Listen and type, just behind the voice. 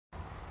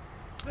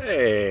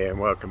Hey, and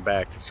welcome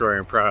back to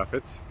Soaring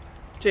Profits.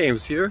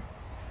 James here.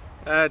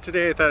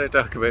 Today I thought I'd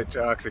talk about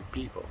toxic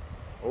people,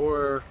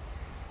 or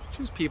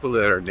just people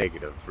that are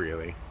negative,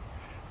 really.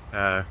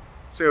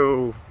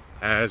 So,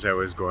 as I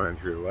was going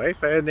through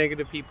life, I had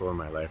negative people in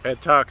my life. I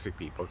had toxic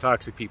people.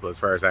 Toxic people, as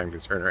far as I'm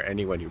concerned, are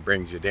anyone who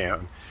brings you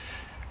down,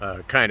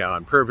 kind of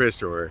on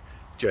purpose, or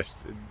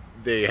just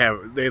they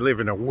live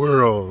in a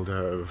world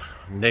of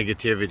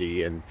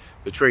negativity, and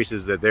the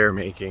choices that they're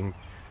making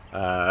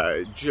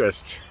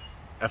just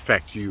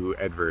affect you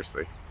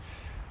adversely.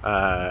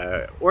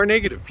 Or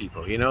negative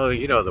people, you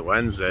know the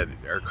ones that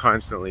are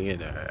constantly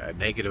in a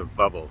negative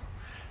bubble.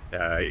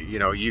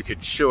 You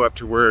could show up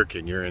to work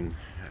and you're on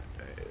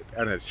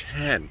a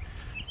 10,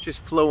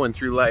 just flowing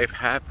through life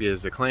happy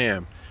as a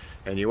clam,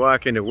 and you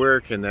walk into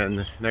work and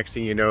then next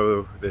thing you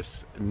know,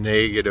 this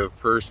negative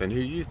person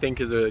who you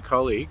think is a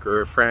colleague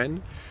or a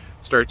friend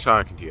starts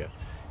talking to you,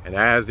 and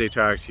as they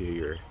talk to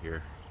you,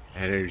 your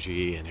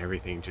energy and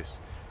everything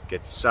just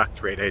gets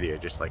sucked right out of you,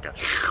 just like a,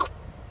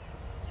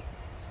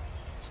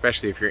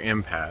 especially if you're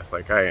empath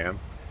like I am.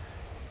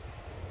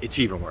 It's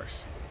even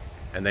worse.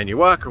 And then you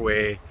walk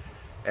away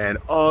and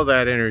all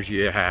that energy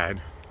you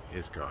had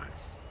is gone.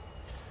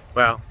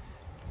 Well,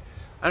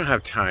 I don't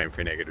have time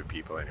for negative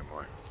people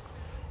anymore.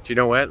 Do you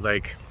know what?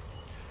 Like,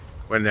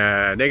 when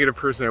a negative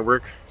person at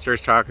work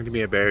starts talking to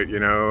me about,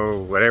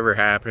 whatever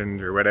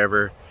happened or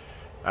whatever,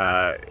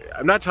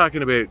 I'm not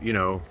talking about,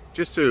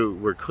 just so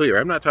we're clear,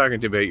 I'm not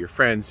talking about your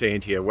friend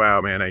saying to you,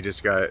 wow, man, I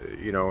just got,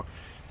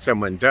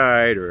 someone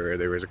died, or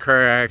there was a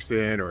car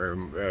accident, or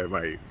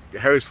my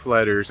house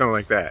flooded, or something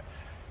like that.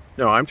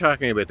 No, I'm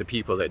talking about the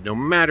people that no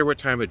matter what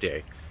time of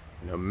day,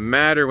 no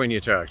matter when you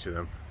talk to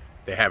them,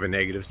 they have a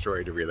negative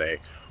story to relay,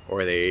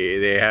 or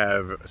they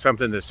have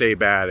something to say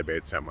bad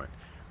about someone.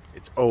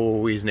 It's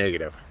always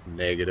negative.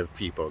 Negative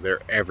people,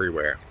 they're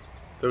everywhere.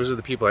 Those are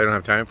the people I don't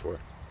have time for.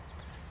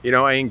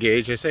 I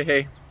engage, I say,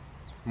 hey,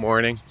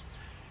 morning,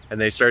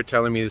 and they start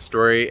telling me the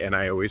story, and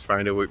I always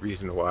find a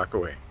reason to walk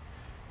away,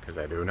 because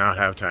I do not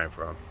have time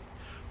for them.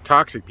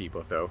 Toxic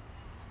people, though,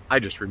 I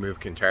just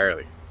remove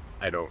entirely.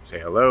 I don't say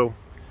hello,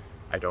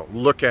 I don't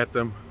look at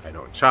them, I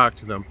don't talk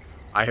to them.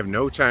 I have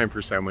no time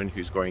for someone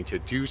who's going to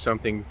do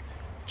something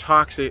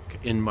toxic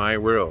in my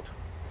world.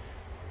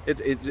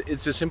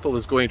 It's as simple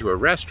as going to a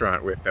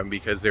restaurant with them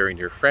because they're in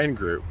your friend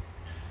group,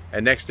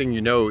 and next thing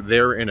you know,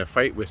 they're in a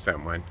fight with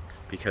someone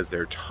because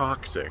they're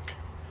toxic,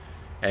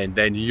 and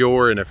then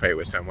you're in a fight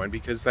with someone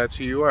because that's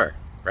who you are,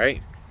 right?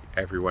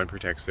 Everyone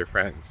protects their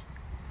friends.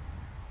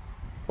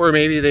 Or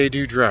maybe they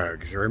do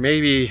drugs, or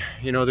maybe,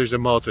 there's a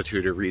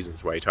multitude of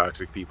reasons why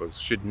toxic people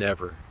should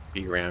never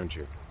be around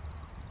you.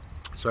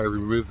 So I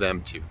remove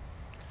them too.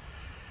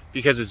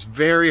 Because it's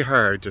very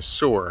hard to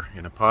soar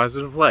in a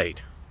positive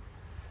light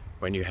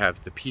when you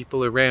have the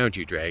people around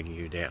you dragging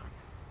you down.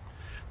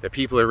 The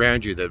people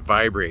around you that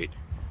vibrate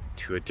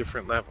to a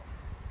different level.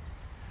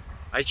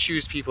 I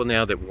choose people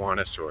now that want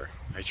to soar.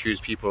 I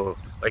choose people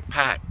like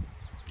Pat.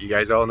 You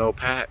guys all know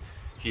Pat.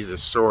 He's a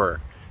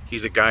soarer.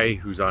 He's a guy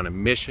who's on a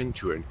mission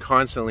to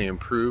constantly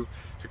improve,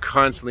 to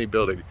constantly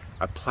build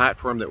a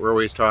platform that we're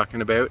always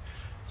talking about,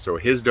 so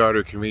his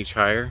daughter can reach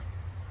higher.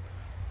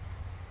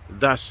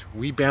 Thus,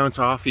 we bounce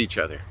off each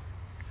other.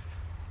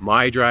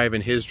 My drive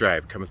and his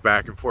drive comes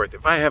back and forth.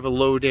 If I have a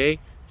low day,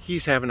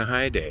 he's having a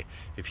high day.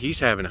 If he's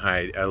having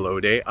a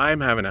low day,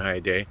 I'm having a high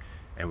day,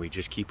 and we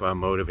just keep on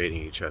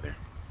motivating each other.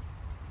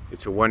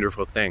 It's a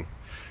wonderful thing.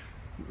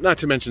 Not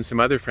to mention some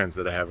other friends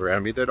that I have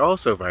around me that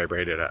also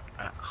vibrate at a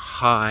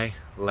high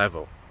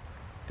level.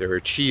 They're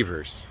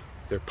achievers,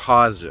 they're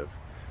positive,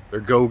 they're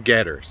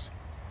go-getters.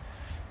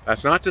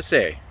 That's not to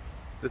say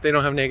that they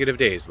don't have negative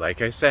days.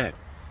 Like I said,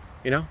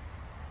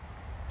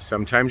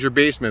 sometimes your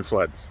basement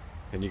floods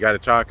and you got to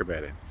talk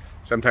about it.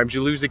 Sometimes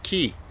you lose a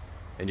key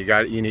and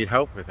you need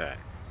help with that.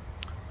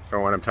 That's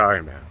not what I'm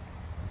talking about.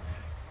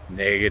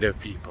 Negative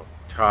people,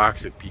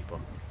 toxic people.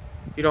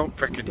 You don't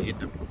freaking need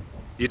them.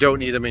 You don't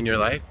need them in your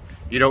life.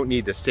 You don't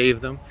need to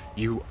save them.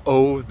 You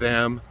owe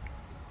them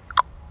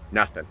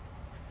nothing.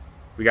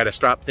 We got to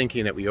stop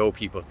thinking that we owe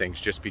people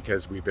things just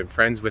because we've been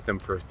friends with them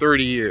for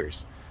 30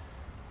 years.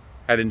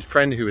 I had a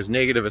friend who was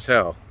negative as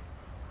hell.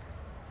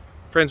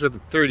 Friends with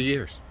him 30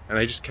 years. And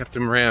I just kept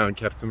him around,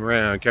 kept him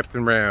around.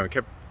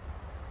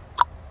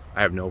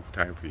 I have no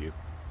time for you.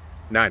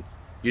 None.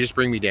 You just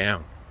bring me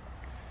down.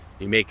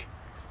 You make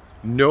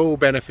no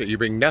benefit. You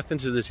bring nothing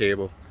to the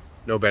table.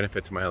 No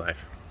benefit to my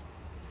life.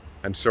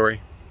 I'm sorry.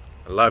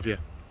 I love you.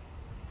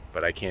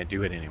 But I can't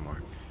do it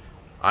anymore.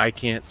 I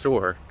can't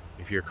soar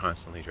if you're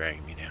constantly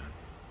dragging me down.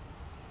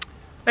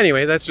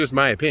 Anyway, that's just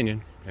my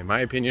opinion. And my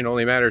opinion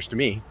only matters to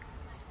me.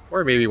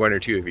 Or maybe one or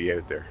two of you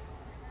out there.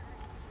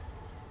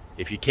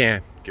 If you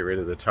can, get rid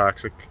of the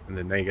toxic and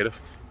the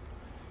negative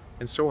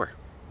and soar.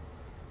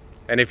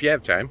 And if you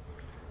have time,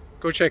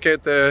 go check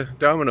out the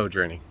Domino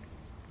Journey.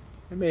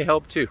 It may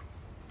help too.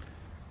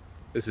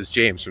 This is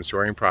James from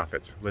Soaring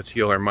Profits. Let's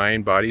heal our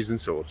mind, bodies, and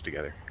souls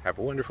together. Have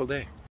a wonderful day.